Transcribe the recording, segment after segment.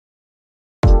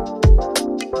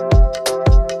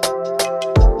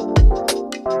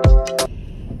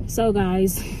So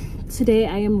guys, today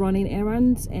I am running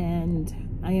errands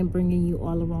and I am bringing you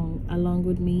all along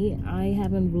with me. I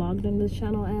haven't vlogged on this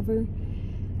channel ever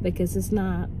because it's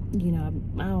not, you know,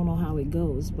 I don't know how it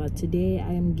goes, but today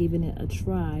I am giving it a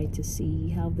try to see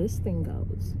how this thing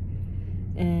goes.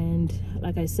 And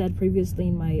like I said previously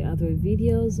in my other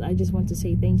videos, I just want to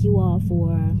say thank you all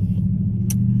for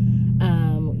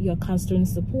your constant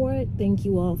support. Thank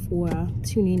you all for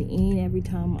tuning in every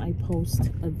time I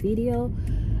post a video.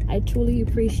 I truly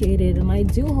appreciate it, and I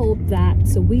do hope that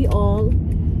we all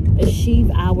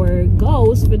achieve our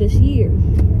goals for this year.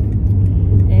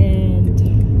 And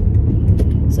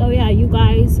so yeah, you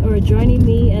guys are joining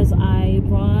me as I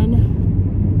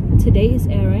run today's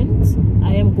errands.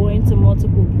 I am going to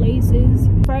multiple places.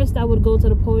 First, I would go to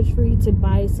the Poultry to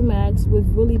buy some eggs. We've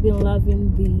really been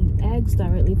loving the eggs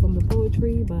directly from the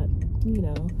Poultry, but you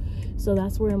know, so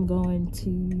that's where I'm going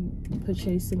to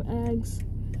purchase some eggs.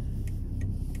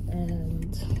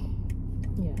 And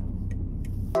yeah.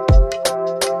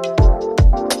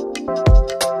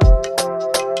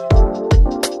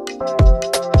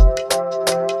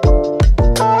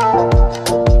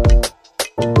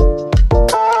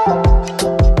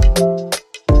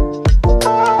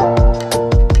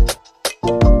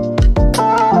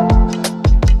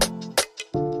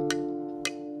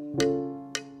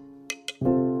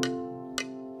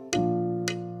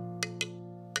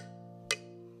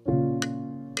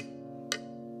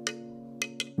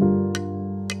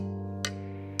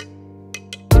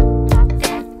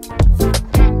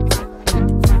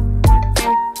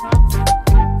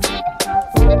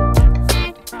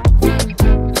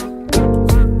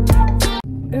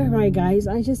 Guys,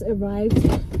 I just arrived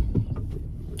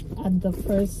at the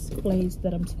first place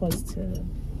that I'm supposed to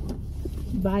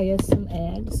buy us some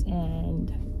eggs,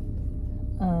 and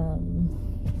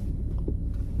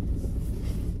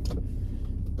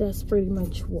that's pretty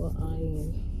much what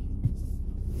I'm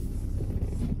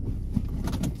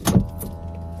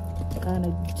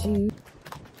gonna do.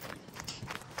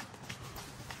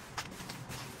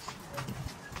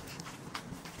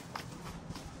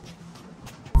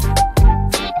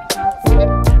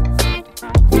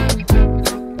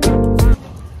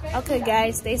 Okay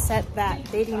guys, they said that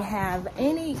they didn't have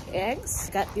any eggs.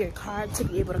 Got their card to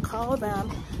be able to call them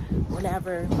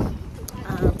whenever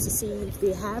to see if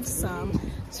they have some,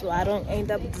 so I don't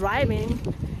end up driving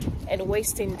and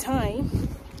wasting time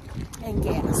and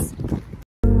gas.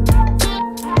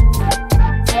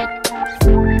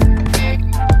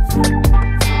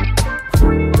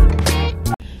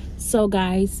 So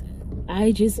guys,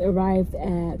 I just arrived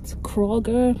at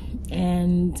Kroger,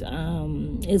 and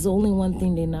it's only one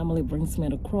thing that normally brings me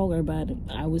to Kroger, but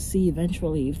I will see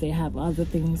eventually if they have other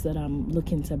things that I'm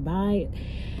looking to buy,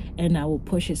 and I will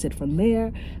purchase it from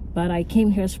there. But I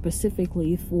came here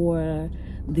specifically for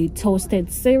the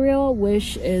toasted cereal,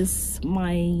 which is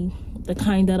the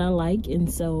kind that I like,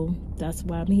 and so that's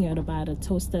why I'm here to buy the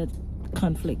toasted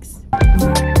cornflakes.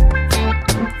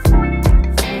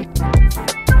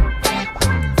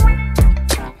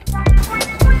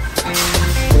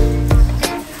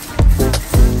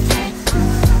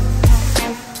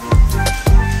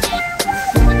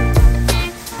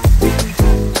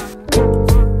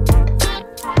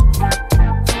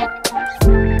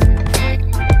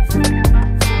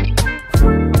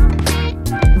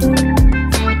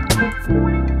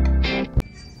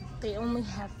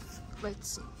 Let's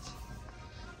see,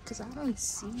 because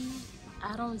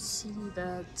I don't see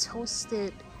the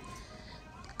toasted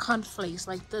cornflakes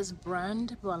like this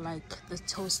brand, but like the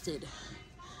toasted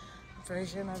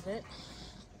version of it.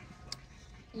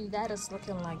 And that is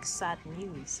looking like sad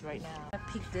news right now. I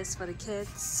picked this for the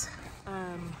kids.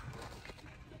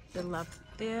 They love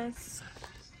this.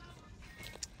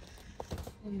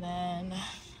 And then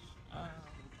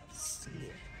let's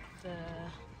see, the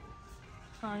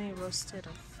honey roasted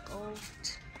of gold.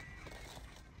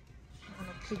 I'm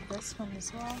gonna pick this one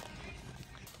as well.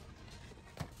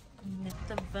 And get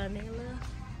the vanilla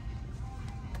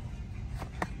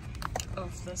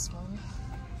of this one.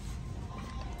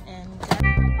 And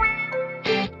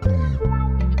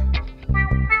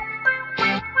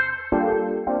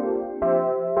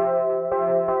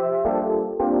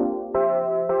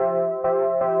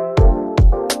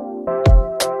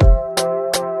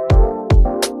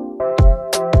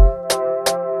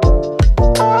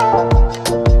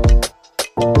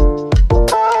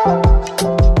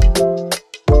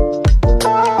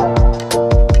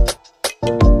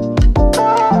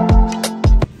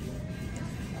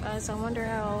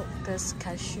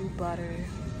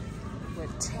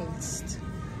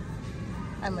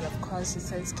mean, of course it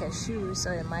says cashew,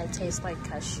 so it might taste like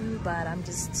cashew, but I'm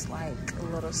just like a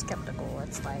little skeptical.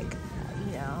 It's like,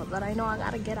 you know, but I know I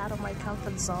gotta get out of my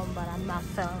comfort zone, but I'm not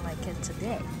feeling like it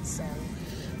today, so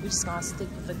we're just gonna stick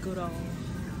with the good old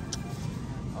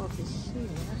over here.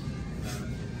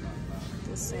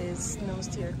 This says no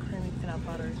steer creamy peanut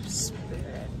butter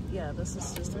spread. Yeah, this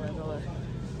is just regular,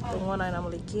 the one I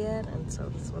normally get, and so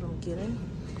that's what I'm getting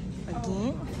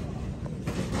again.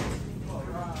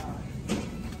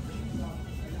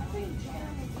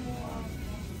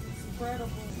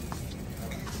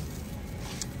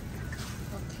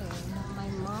 Okay, now my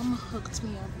mom hooked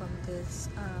me up on this.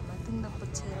 I think the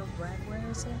potato bread. Where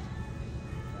is it?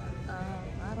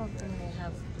 I don't think they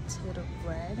have potato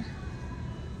bread.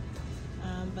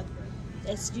 But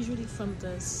it's usually from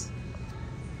this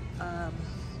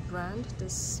brand,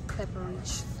 this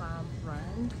Pepperidge Farm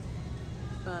brand.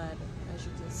 But as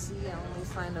you can see, I only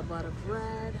find a butter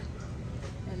bread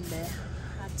and the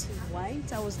Hattie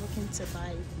white. I was looking to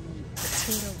buy the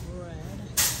potato bread,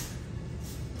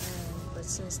 but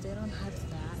since they don't have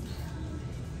that,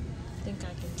 I think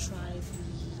I can try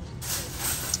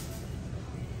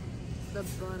the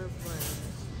butter bread.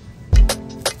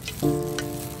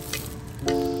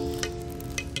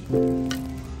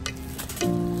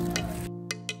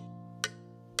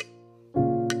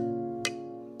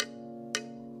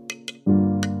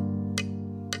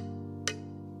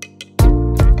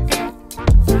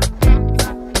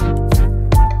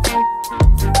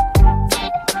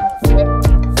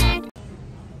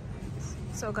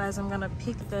 So guys, I'm gonna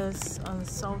pick this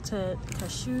unsalted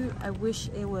cashew. I wish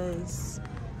it was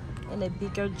in a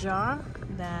bigger jar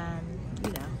than,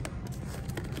 you know.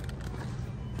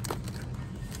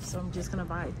 So I'm just gonna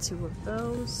buy 2 of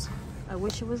those. I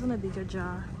wish it was in a bigger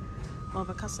jar, but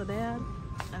because of that,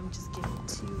 I'm just getting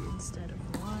 2 instead of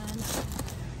 1.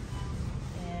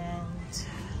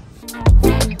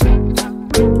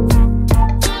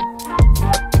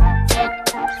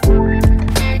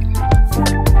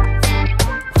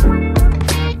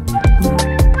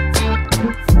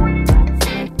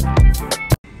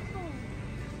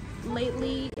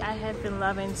 Lately, I have been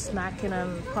loving snacking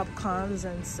on popcorns,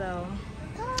 and so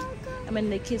I mean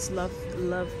the kids love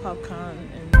popcorn,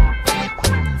 and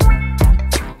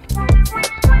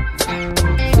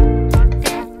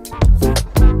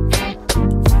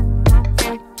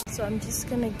so I'm just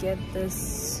gonna get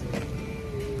this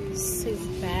 6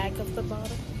 bag of the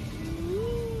bottle.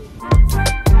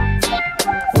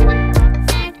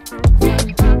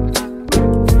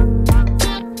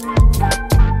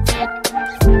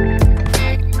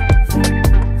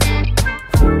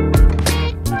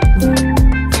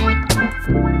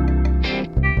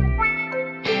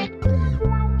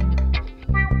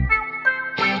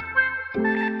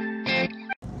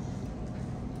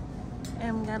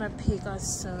 I'm gonna pick up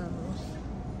some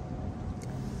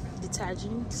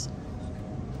detergents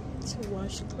to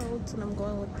wash clothes, and I'm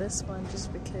going with this one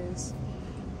just because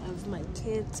of my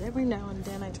kids. Every now and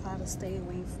then I try to stay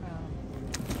away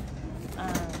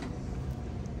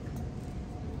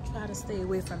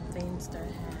from things that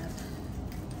have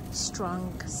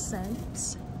strong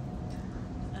scents.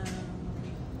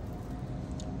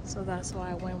 So that's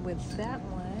why I went with that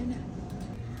one.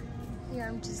 Here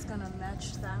I'm just gonna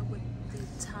match that with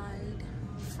the Tide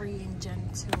Free and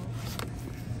Gentle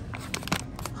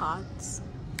pots.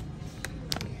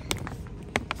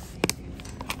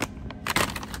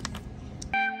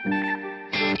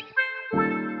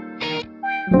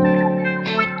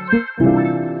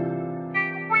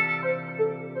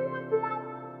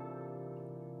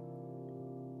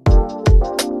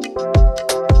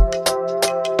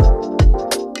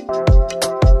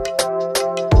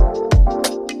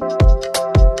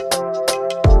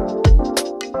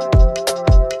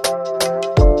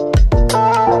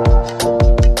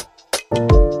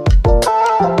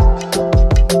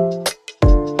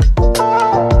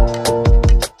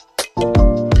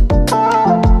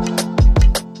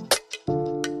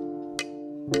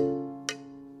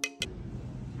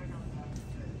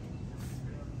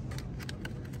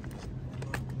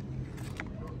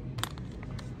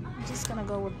 I'm just gonna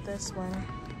go with this one.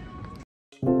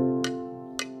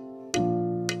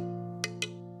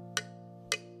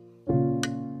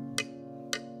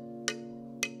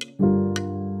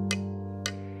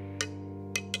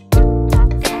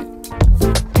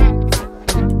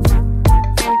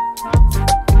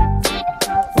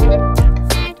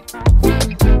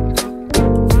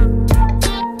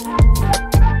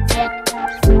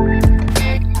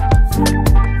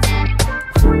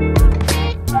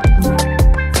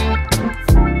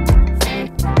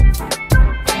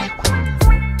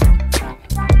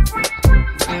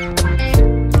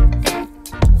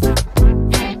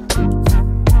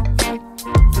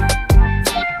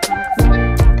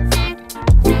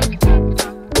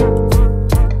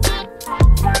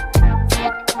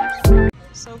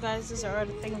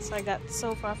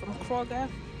 so far from Kroger.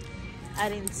 I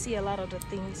didn't see a lot of the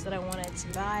things that I wanted to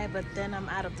buy, but then I'm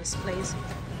out of this place.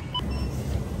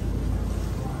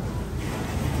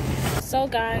 So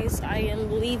guys, I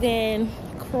am leaving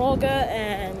Kroger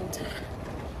and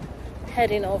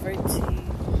heading over to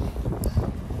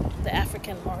the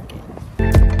African Market.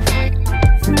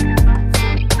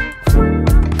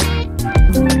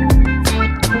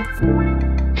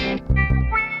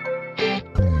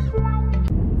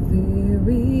 There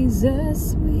is a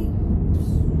sweet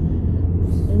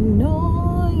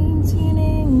anointing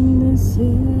in the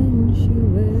sanctuary.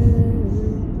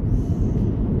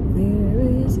 There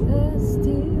is a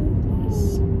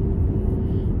stillness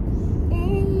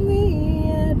in the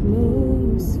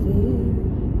atmosphere.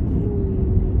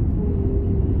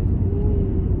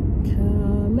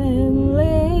 Come and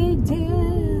lay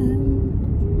down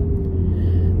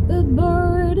the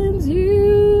burdens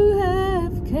you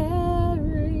have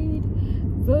carried,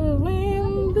 for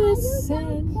in the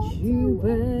sanctuary.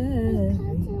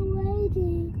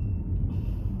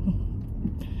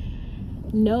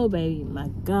 No, baby, my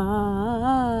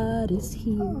God is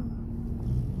here.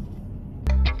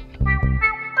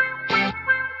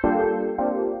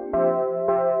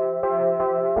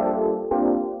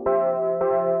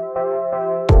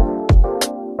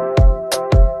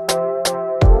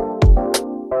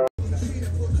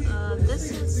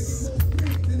 This is,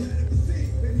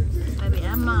 baby,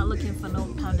 I'm not looking for no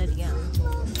pounded yam.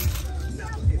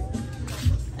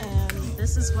 And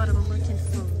this is what I'm looking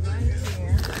for right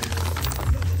here.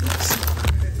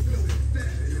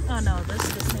 Oh no, this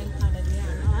is the same kind of yam.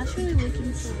 I'm actually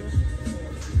looking for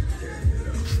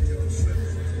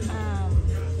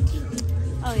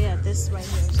oh yeah, this right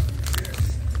here,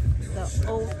 the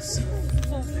oats.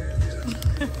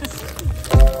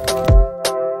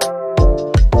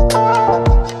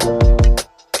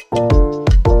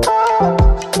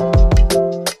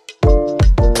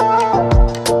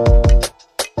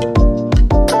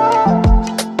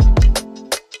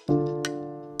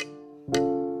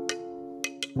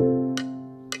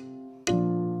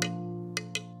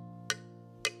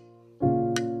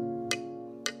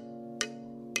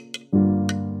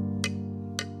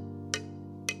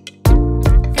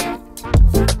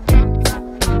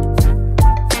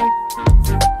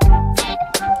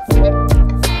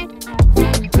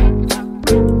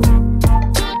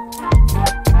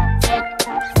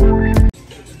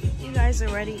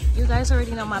 You guys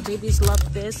already know my babies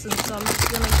love this, and so I'm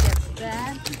just gonna get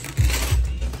that.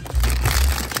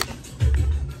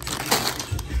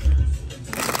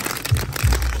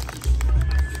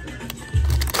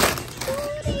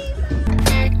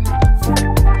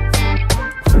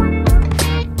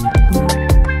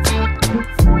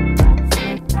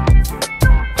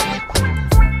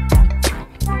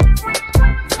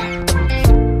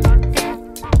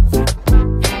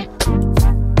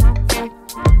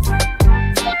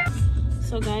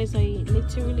 Guys, I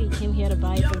literally came here to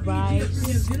buy the rice,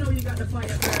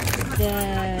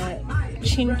 the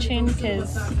chin chin,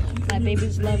 because my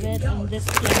babies love it, and this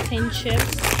plantain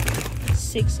chips,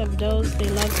 6 of those, they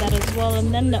love that as well.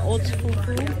 And then the oats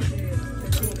fufu,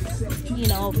 you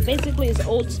know, basically it's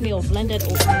oatmeal, blended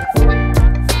oatmeal.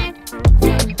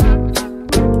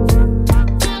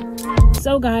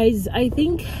 So guys, I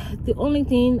think the only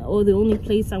thing, or the only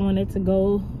place I wanted to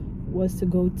go was to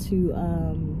go to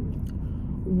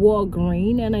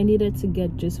Walgreens, and I needed to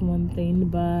get just one thing,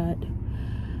 but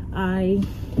I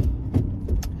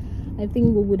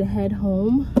think we would head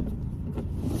home.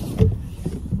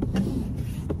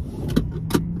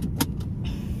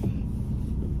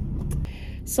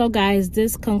 So guys,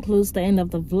 this concludes the end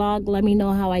of the vlog. Let me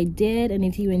know how I did, and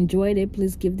if you enjoyed it,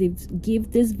 please give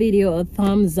this video a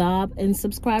thumbs up and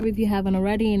subscribe if you haven't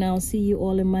already, and I'll see you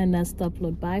all in my next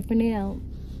upload. Bye for now.